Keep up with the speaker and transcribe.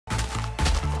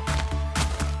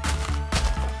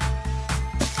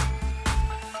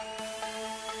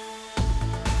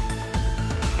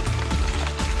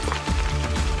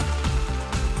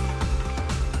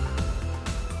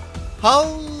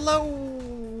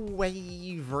Hello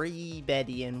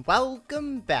everybody and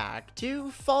welcome back to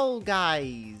Fall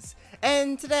Guys.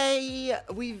 And today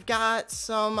we've got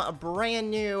some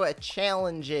brand new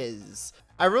challenges.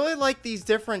 I really like these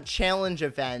different challenge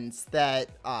events that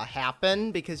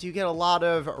happen because you get a lot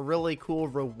of really cool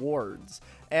rewards.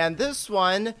 And this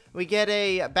one, we get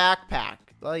a backpack.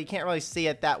 Well, you can't really see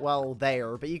it that well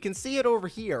there, but you can see it over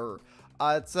here.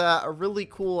 It's a really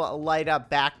cool light up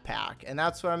backpack, and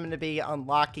that's what I'm going to be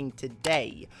unlocking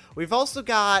today. We've also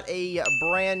got a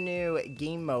brand new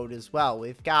game mode as well.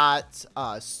 We've got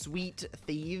Sweet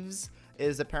Thieves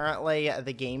is apparently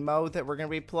the game mode that we're going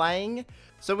to be playing.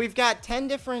 So we've got 10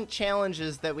 different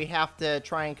challenges that we have to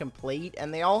try and complete,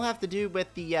 and they all have to do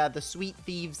with the Sweet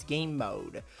Thieves game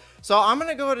mode. So I'm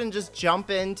going to go ahead and just jump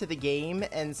into the game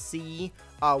and see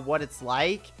what it's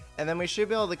like. And then we should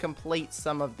be able to complete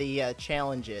some of the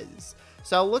challenges.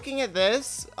 So looking at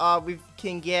this, we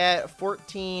can get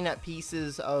 14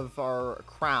 pieces of our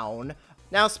crown.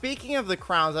 Now, speaking of the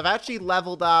crowns, I've actually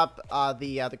leveled up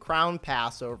the crown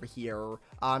pass over here.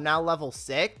 I'm now level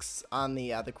 6 on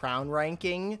the crown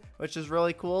ranking, which is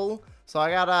really cool. So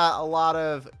I got a lot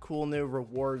of cool new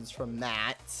rewards from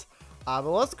that. But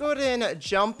let's go ahead and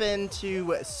jump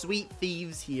into Sweet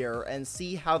Thieves here and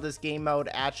see how this game mode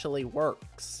actually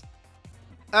works.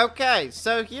 Okay,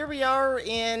 so here we are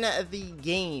in the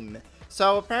game.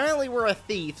 So apparently we're a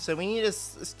thief, so we need to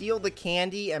steal the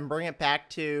candy and bring it back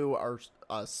to our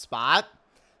spot.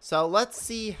 So let's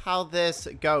see how this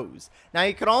goes. Now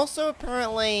you can also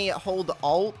apparently hold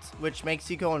Alt, which makes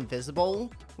you go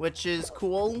invisible, which is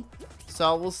cool.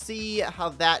 So we'll see how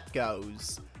that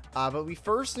goes. But we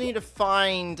first need to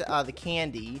find the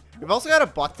candy. We've also got a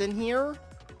button here.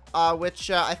 Which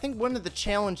I think one of the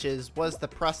challenges was to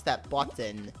press that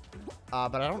button.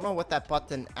 But I don't know what that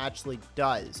button actually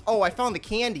does. Oh, I found the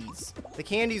candies. The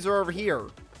candies are over here.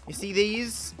 You see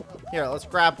these? Here, let's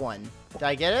grab one. Did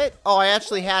I get it? Oh, I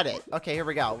actually had it. Okay, here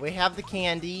we go. We have the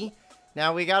candy.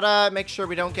 Now we gotta make sure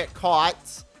we don't get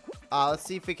caught. Let's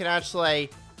see if we can actually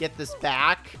get this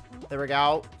back. There we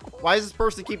go. Why does this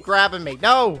person keep grabbing me?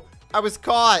 No! I was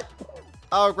caught.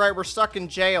 Oh, great. We're stuck in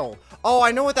jail. Oh,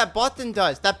 I know what that button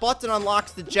does. That button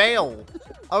unlocks the jail.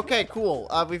 Okay, cool.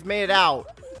 We've made it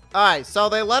out. Alright, so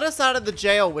they let us out of the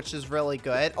jail, which is really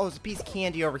good. Oh, there's a piece of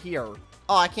candy over here.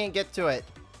 Oh, I can't get to it.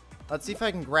 Let's see if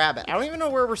I can grab it. I don't even know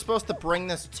where we're supposed to bring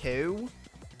this to.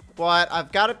 But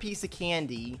I've got a piece of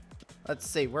candy. Let's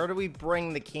see. Where do we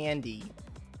bring the candy?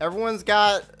 Everyone's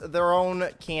got their own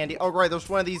candy. Oh, great. There's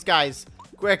one of these guys.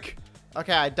 Quick.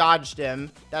 Okay, I dodged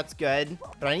him. That's good.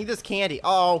 But I need this candy.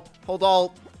 Uh-oh. Hold on.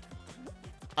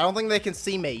 I don't think they can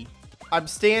see me. I'm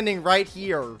standing right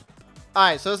here.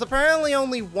 Alright, so there's apparently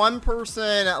only one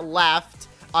person left.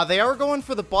 They are going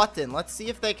for the button. Let's see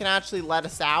if they can actually let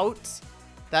us out.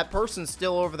 That person's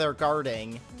still over there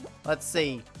guarding. Let's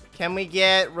see. Can we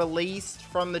get released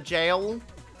from the jail?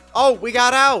 Oh, we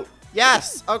got out.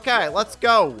 Yes. Okay, let's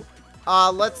go.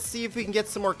 Let's see if we can get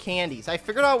some more candies. I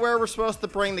figured out where we're supposed to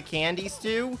bring the candies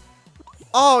to.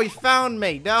 Oh, he found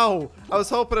me. No. I was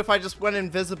hoping if I just went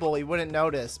invisible, he wouldn't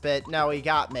notice. But no, he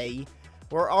got me.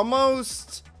 We're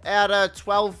almost at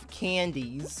 12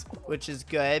 candies, which is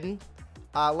good.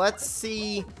 Let's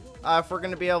see if we're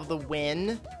going to be able to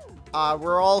win.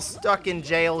 We're all stuck in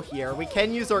jail here. We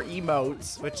can use our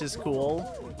emotes, which is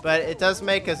cool. But it does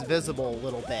make us visible a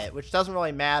little bit, which doesn't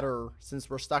really matter since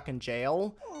we're stuck in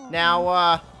jail.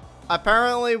 Now,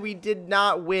 apparently, we did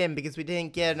not win because we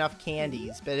didn't get enough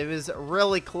candies, but it was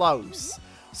really close.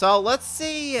 So let's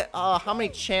see how many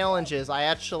challenges I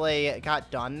actually got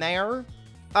done there.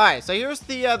 Alright, so here's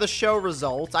the show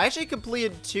results. I actually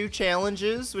completed 2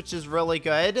 challenges, which is really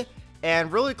good,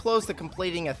 and really close to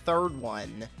completing a 3rd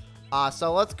one.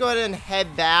 So let's go ahead and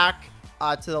head back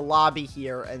to the lobby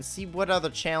here and see what other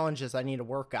challenges I need to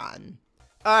work on.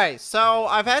 Alright, so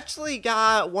I've actually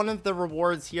got one of the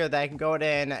rewards here that I can go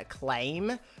ahead and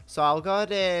claim. So I'll go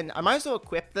ahead and, I might as well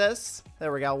equip this.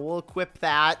 There we go, we'll equip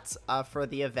that for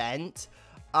the event.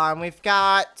 We've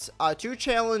got 2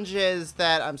 challenges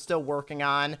that I'm still working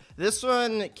on. This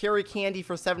one, carry candy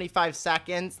for 75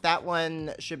 seconds. That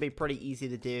one should be pretty easy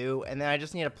to do. And then I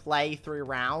just need to play 3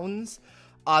 rounds.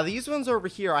 These ones over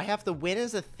here, I have to win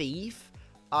as a thief.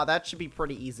 That should be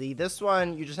pretty easy. This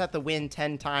one, you just have to win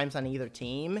 10 times on either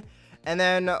team. And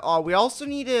then we also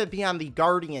need to be on the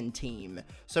Guardian team.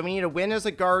 So we need to win as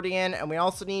a Guardian, and we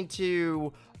also need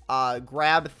to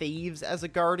grab thieves as a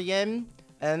Guardian.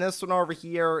 And this one over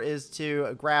here is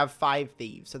to grab 5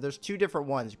 thieves. So there's 2 different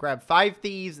ones. Grab 5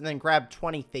 thieves and then grab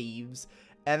 20 thieves.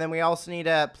 And then we also need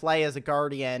to play as a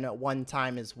Guardian 1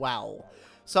 time as well.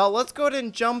 So let's go ahead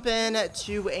and jump in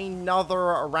to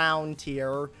another round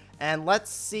here. And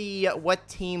let's see what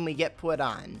team we get put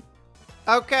on.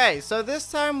 Okay, so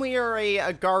this time we are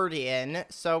a guardian.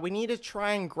 So we need to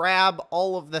try and grab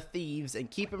all of the thieves and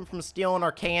keep them from stealing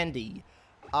our candy.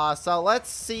 So let's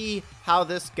see how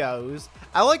this goes.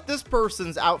 I like this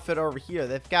person's outfit over here.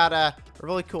 They've got a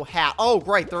really cool hat. Oh,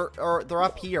 great. They're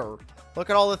up here. Look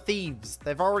at all the thieves.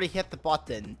 They've already hit the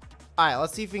button. All right,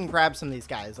 let's see if we can grab some of these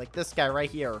guys. Like this guy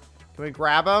right here. Can we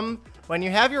grab him? When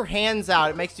you have your hands out,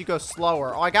 it makes you go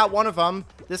slower. Oh, I got one of them.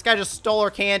 This guy just stole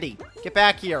our candy. Get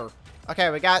back here.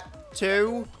 Okay, we got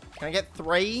 2. Can I get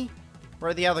 3?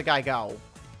 Where'd the other guy go?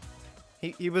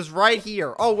 He was right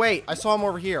here. Oh, wait. I saw him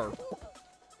over here.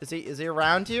 Is he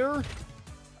around here?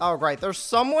 Oh, right. There's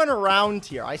someone around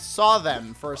here. I saw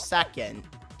them for a second.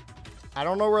 I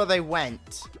don't know where they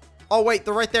went. Oh, wait.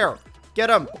 They're right there. Get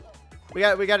them. We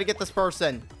got to get this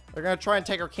person. They're going to try and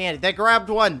take our candy. They grabbed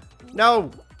one. No.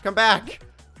 Come back.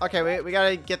 Okay, we got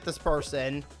to get this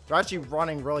person. They're actually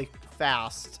running really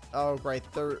fast. Oh, great.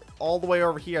 They're all the way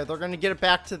over here. They're going to get it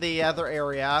back to the other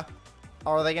area.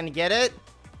 Oh, are they going to get it?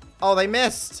 Oh, they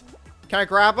missed. Can I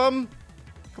grab them?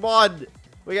 Come on.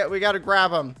 We got to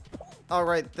grab them. All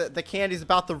right, the candy's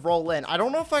about to roll in. I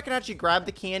don't know if I can actually grab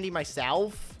the candy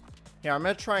myself. Here, I'm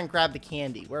going to try and grab the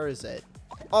candy. Where is it?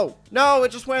 Oh, no,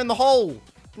 it just went in the hole.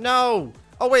 No.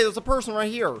 Oh, wait, there's a person right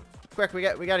here. Quick, we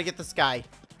got to get this guy.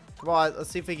 Come on, let's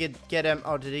see if we could get him.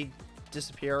 Oh, did he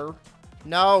disappear?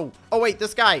 No. Oh, wait,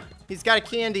 this guy. He's got a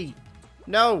candy.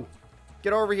 No.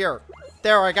 Get over here.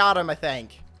 There, I got him, I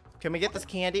think. Can we get this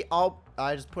candy? Oh,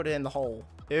 I just put it in the hole.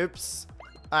 Oops.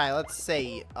 All right, let's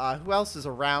see. Who else is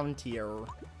around here?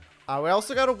 We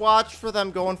also got to watch for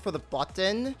them going for the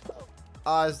button.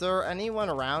 Is there anyone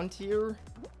around here?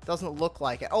 Doesn't look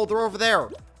like it. Oh, they're over there.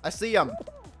 I see them.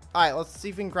 All right, let's see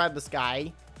if we can grab this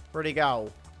guy. Where'd he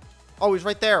go? Oh, he's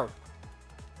right there.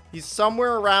 He's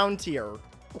somewhere around here.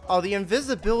 Oh, the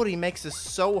invisibility makes this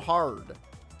so hard.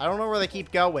 I don't know where they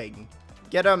keep going.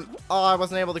 Get him. Oh, I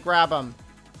wasn't able to grab him.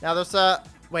 Now there's a...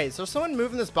 Wait, is there someone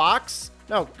moving this box?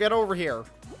 No, get over here.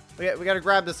 We got to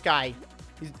grab this guy.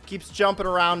 He keeps jumping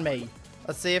around me.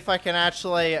 Let's see if I can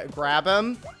actually grab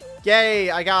him. Yay,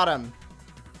 I got him.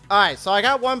 Alright, so I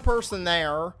got one person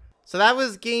there. So that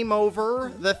was game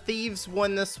over. The thieves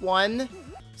won this one.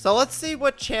 So let's see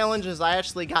what challenges I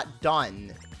actually got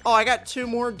done. Oh, I got 2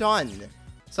 more done.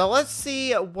 So let's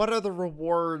see what are the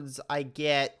rewards I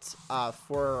get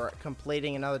for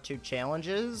completing another 2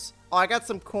 challenges. Oh, I got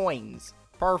some coins.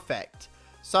 Perfect.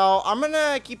 So I'm going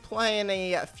to keep playing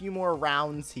a few more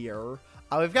rounds here.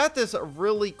 We've got this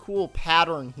really cool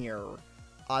pattern here.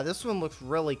 This one looks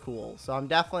really cool. So I'm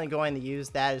definitely going to use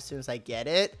that as soon as I get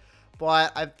it.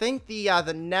 But I think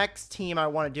the next team I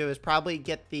want to do is probably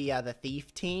get the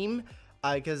thief team.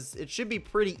 Because it should be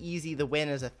pretty easy to win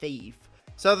as a thief.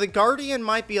 So the Guardian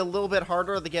might be a little bit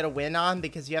harder to get a win on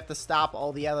because you have to stop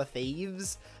all the other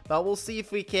thieves. But we'll see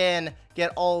if we can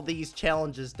get all these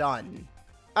challenges done.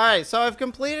 Alright, so I've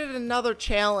completed another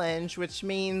challenge, which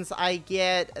means I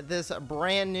get this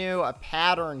brand new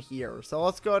pattern here. So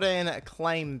let's go ahead and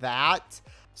claim that.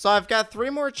 So I've got 3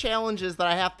 more challenges that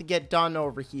I have to get done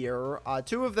over here.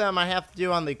 2 of them I have to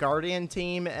do on the Guardian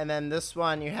team, and then this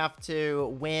one you have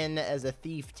to win as a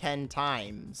thief 10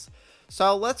 times.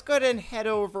 So let's go ahead and head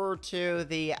over to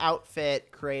the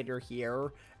outfit creator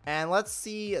here, and let's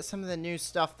see some of the new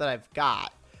stuff that I've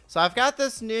got. So I've got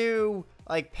this new,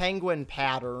 like, penguin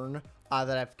pattern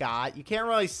that I've got. You can't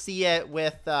really see it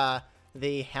with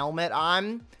the helmet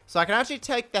on. So I can actually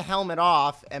take the helmet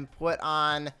off and put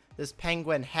on this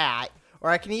penguin hat. Or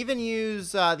I can even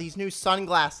use these new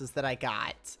sunglasses that I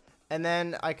got. And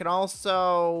then I can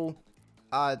also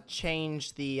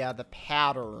change the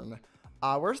pattern.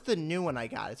 Where's the new one I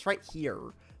got? It's right here.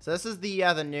 So this is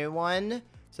the new one.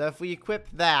 So if we equip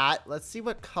that, let's see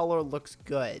what color looks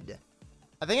good.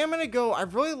 I think I'm going to go, I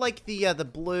really like the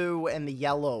blue and the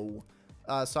yellow.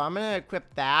 So I'm going to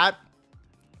equip that.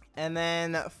 And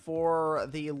then for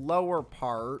the lower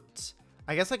part,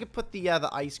 I guess I could put the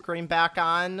ice cream back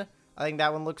on. I think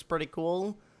that one looks pretty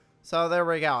cool. So there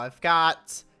we go. I've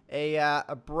got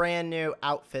a brand new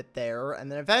outfit there.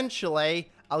 And then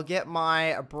eventually, I'll get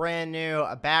my brand new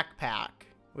backpack,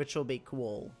 which will be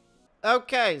cool.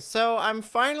 Okay, so I'm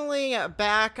finally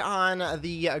back on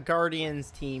the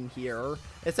Guardians team here.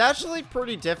 It's actually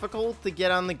pretty difficult to get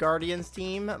on the Guardians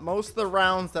team. Most of the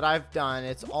rounds that I've done,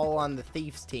 it's all on the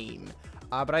Thieves team.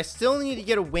 But I still need to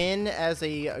get a win as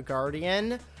a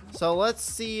Guardian. So let's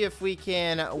see if we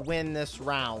can win this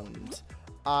round.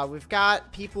 We've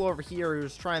got people over here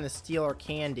who's trying to steal our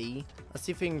candy. Let's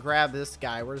see if we can grab this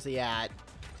guy. Where's he at?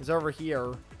 He's over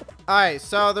here. Alright,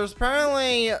 so there's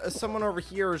apparently someone over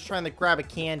here who's trying to grab a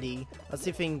candy. Let's see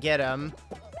if we can get him.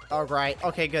 Alright,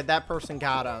 okay, good. That person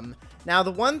got him. Now,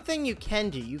 the one thing you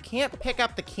can do, you can't pick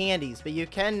up the candies, but you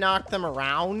can knock them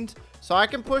around. So I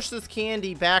can push this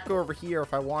candy back over here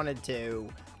if I wanted to.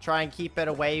 Try and keep it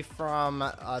away from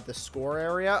the score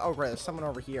area. Oh, great. There's someone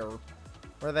over here.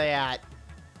 Where are they at?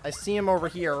 I see him over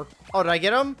here. Oh, did I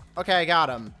get him? Okay, I got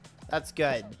him. That's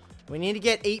good. We need to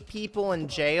get 8 people in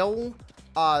jail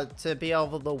to be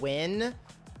able to win.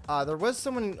 There was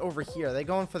someone over here. Are they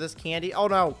going for this candy? Oh,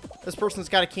 no. This person's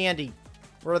got a candy.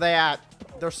 Where are they at?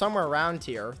 They're somewhere around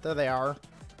here. There they are. All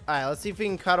right, let's see if we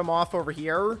can cut them off over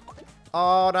here.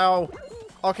 Oh, no.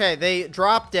 Okay, they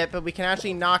dropped it, but we can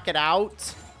actually knock it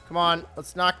out. Come on,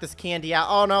 let's knock this candy out.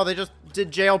 Oh, no, they just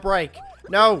did jailbreak.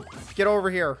 No, get over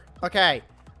here. Okay,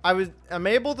 I'm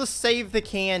able to save the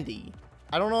candy.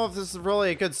 I don't know if this is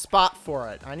really a good spot for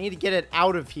it. I need to get it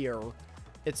out of here.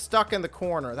 It's stuck in the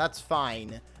corner. That's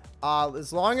fine.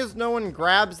 As long as no one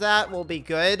grabs that, we'll be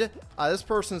good. This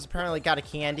person's apparently got a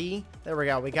candy. There we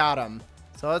go. We got him.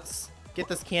 So let's get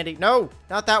this candy. No,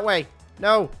 not that way.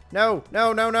 No, no,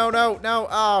 no, no, no, no, no.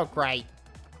 Oh, great.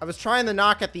 I was trying to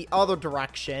knock it the other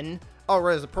direction. Oh,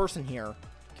 there's a person here.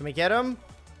 Can we get him?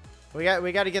 We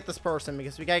got to get this person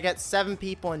because we got to get 7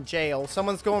 people in jail.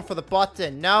 Someone's going for the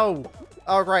button. No.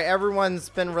 Oh, right. Everyone's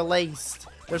been released.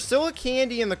 There's still a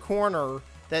candy in the corner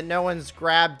that no one's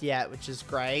grabbed yet, which is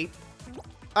great.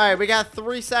 All right, we got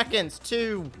 3 seconds.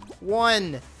 2,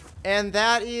 1. And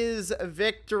that is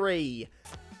victory.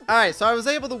 All right, so I was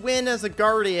able to win as a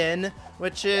guardian,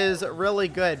 which is really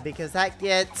good because that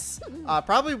gets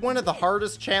probably one of the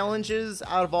hardest challenges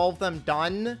out of all of them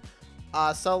done.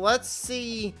 So let's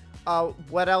see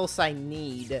what else I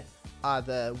need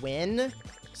to win.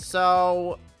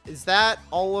 So is that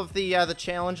all of the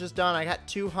challenges done? I got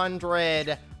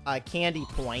 200 candy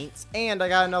points, and I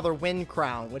got another win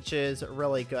crown, which is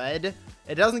really good.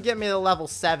 It doesn't get me to level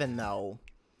 7 though.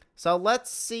 So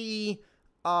let's see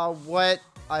what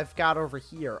I've got over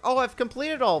here. Oh, I've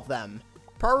completed all of them.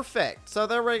 Perfect. So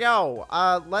there we go.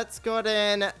 Let's go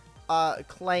ahead and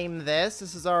claim this.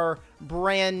 This is our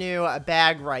brand new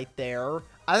bag right there.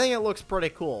 I think it looks pretty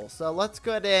cool. So let's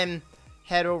go ahead and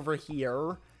head over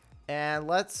here and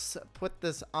let's put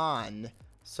this on.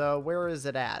 So where is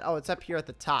it at? Oh, it's up here at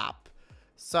the top.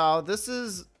 So this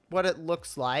is what it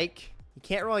looks like. You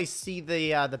can't really see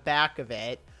the back of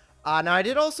it. Now I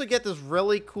did also get this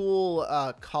really cool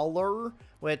color,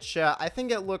 which I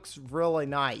think it looks really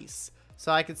nice.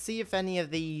 So I could see if any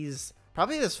of these,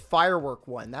 probably this firework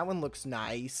one, that one looks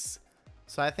nice.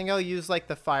 So I think I'll use like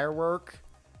the firework.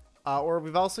 Or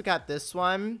we've also got this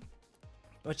one,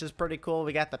 which is pretty cool.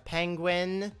 We got the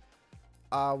penguin.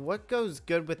 What goes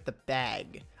good with the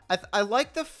bag? I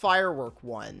like the firework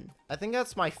one. I think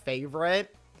that's my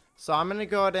favorite. So I'm going to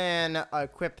go ahead and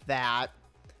equip that.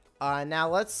 Now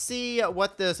let's see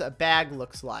what this bag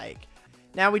looks like.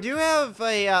 Now we do have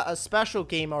a special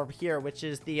game over here, which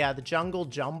is the Jungle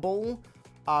Jumble.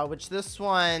 Which this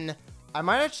one, I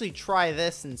might actually try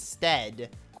this instead.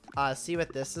 See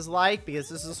what this is like, because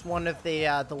this is one of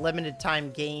the limited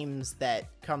time games that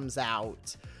comes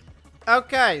out.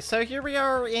 Okay, so here we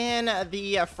are in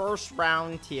the first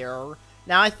round here.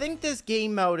 Now, I think this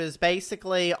game mode is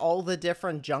basically all the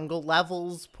different jungle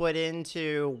levels put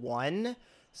into one.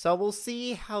 So we'll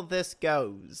see how this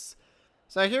goes.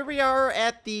 So here we are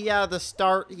at the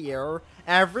start here.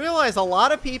 And I've realized a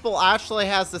lot of people actually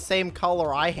has the same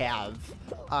color I have.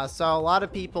 So a lot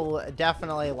of people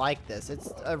definitely like this.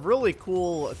 It's a really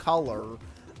cool color.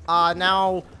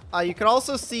 Now, you can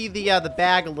also see the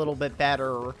bag a little bit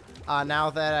better. Now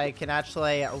that I can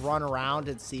actually run around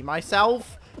and see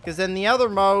myself. Because in the other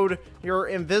mode, you're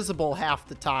invisible half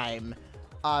the time.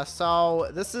 So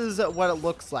this is what it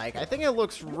looks like. I think it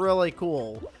looks really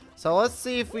cool. So let's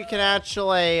see if we can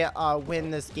actually win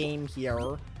this game here.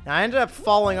 Now I ended up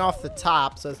falling off the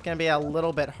top, so it's going to be a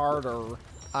little bit harder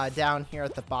down here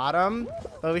at the bottom.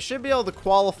 But we should be able to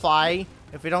qualify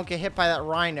if we don't get hit by that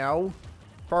rhino.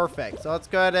 Perfect. So let's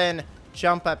go ahead and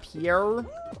jump up here.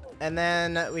 And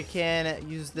then we can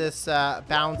use this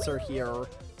bouncer here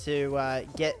to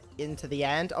get into the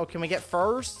end. Oh, can we get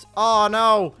first? Oh,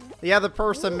 no. The other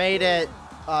person made it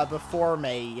before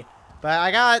me. But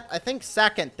I got, I think,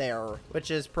 second there,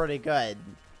 which is pretty good.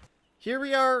 Here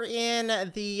we are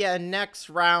in the next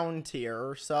round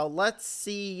here. So let's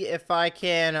see if I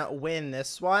can win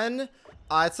this one.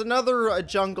 It's another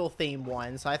jungle theme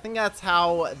one. So I think that's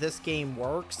how this game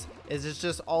works. Is it's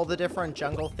just all the different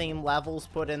jungle theme levels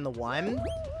put in the one.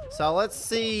 So let's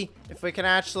see if we can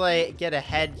actually get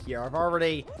ahead here. I've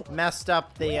already messed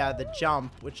up the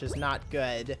jump, which is not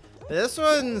good. But this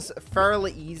one's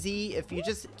fairly easy. If you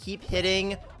just keep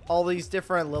hitting all these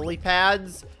different lily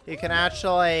pads, you can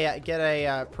actually get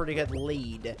a pretty good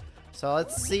lead. So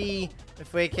let's see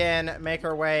if we can make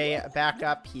our way back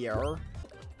up here.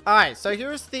 Alright, so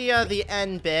here's the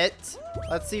end bit.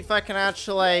 Let's see if I can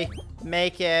actually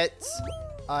make it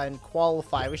and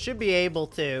qualify. We should be able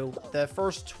to. The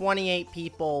first 28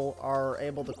 people are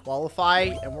able to qualify,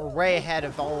 and we're way ahead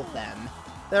of all of them.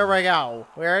 There we go.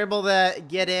 We're able to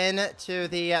get in to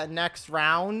the next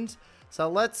round. So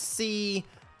let's see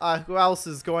who else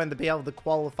is going to be able to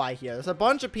qualify here. There's a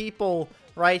bunch of people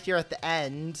right here at the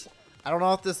end. I don't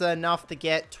know if this is enough to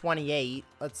get 28.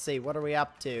 Let's see, what are we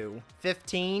up to?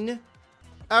 15?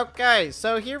 Okay,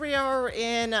 so here we are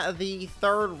in the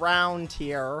third round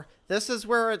here. This is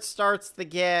where it starts to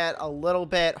get a little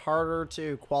bit harder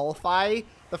to qualify.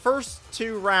 The first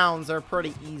 2 rounds are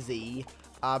pretty easy,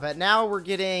 but now we're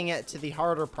getting to the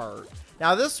harder part.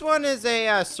 Now, this one is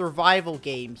a survival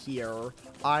game here,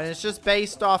 and it's just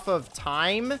based off of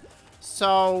time.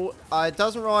 So, it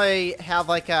doesn't really have,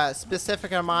 like, a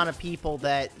specific amount of people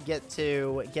that get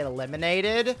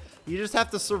eliminated. You just have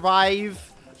to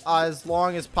survive as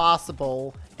long as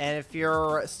possible. And if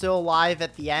you're still alive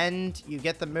at the end, you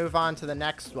get to move on to the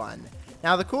next one.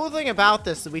 Now, the cool thing about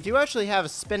this is we do actually have a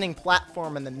spinning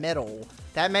platform in the middle.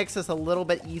 That makes us a little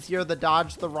bit easier to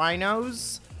dodge the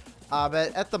rhinos.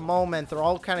 But at the moment, they're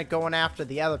all kind of going after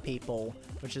the other people,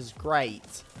 which is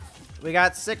great. We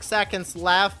got 6 seconds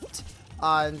left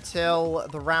until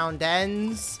the round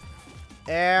ends.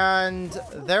 And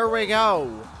there we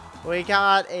go. We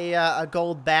got a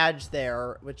gold badge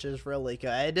there, which is really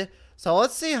good. So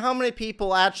let's see how many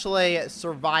people actually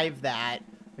survive that,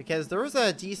 because there's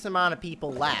a decent amount of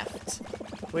people left.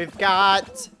 We've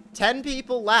got 10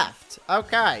 people left.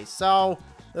 Okay, so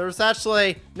there's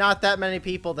actually not that many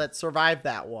people that survived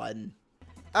that one.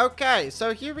 Okay,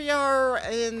 so here we are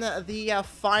in the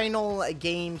final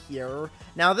game here.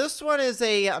 Now, this one is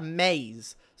a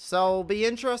maze, so it'll be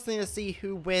interesting to see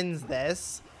who wins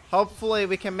this. Hopefully,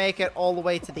 we can make it all the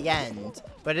way to the end,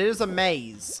 but it is a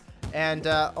maze, and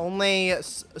only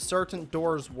certain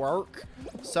doors work.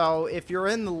 So if you're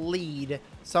in the lead,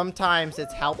 sometimes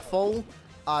it's helpful.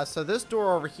 So this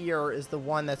door over here is the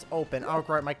one that's open. Oh,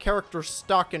 great, my character's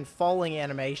stuck in falling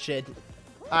animation.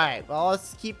 Alright, well,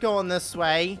 let's keep going this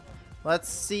way. Let's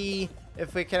see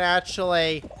if we can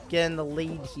actually get in the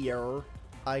lead here.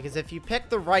 Because if you pick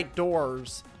the right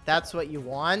doors, that's what you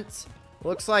want.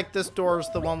 Looks like this door is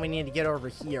the one we need to get over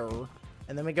here.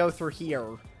 And then we go through here.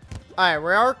 Alright,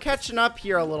 we are catching up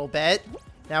here a little bit.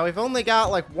 Now, we've only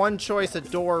got, like, one choice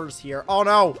of doors here. Oh,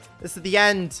 no! This is the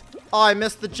end! Oh, I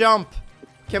missed the jump!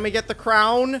 Can we get the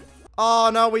crown?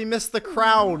 Oh, no, we missed the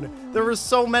crown. There were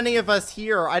so many of us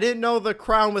here. I didn't know the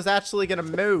crown was actually going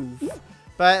to move.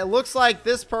 But it looks like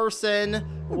this person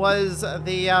was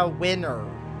the winner.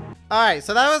 Alright,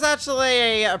 so that was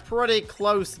actually a pretty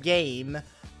close game.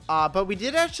 But we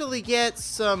did actually get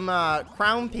some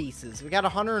crown pieces. We got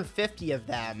 150 of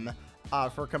them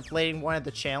for completing one of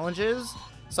the challenges.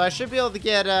 So I should be able to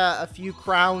get a few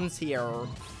crowns here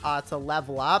to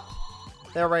level up.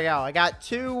 There we go. I got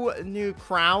 2 new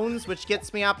crowns, which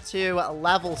gets me up to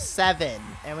level 7.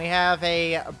 And we have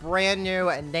a brand new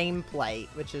nameplate,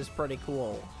 which is pretty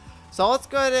cool. So let's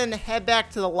go ahead and head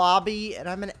back to the lobby, and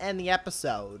I'm going to end the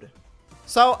episode.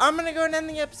 So I'm going to go and end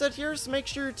the episode here, so make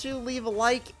sure to leave a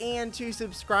like and to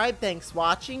subscribe. Thanks for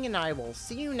watching, and I will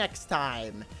see you next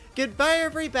time. Goodbye,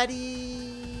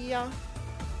 everybody!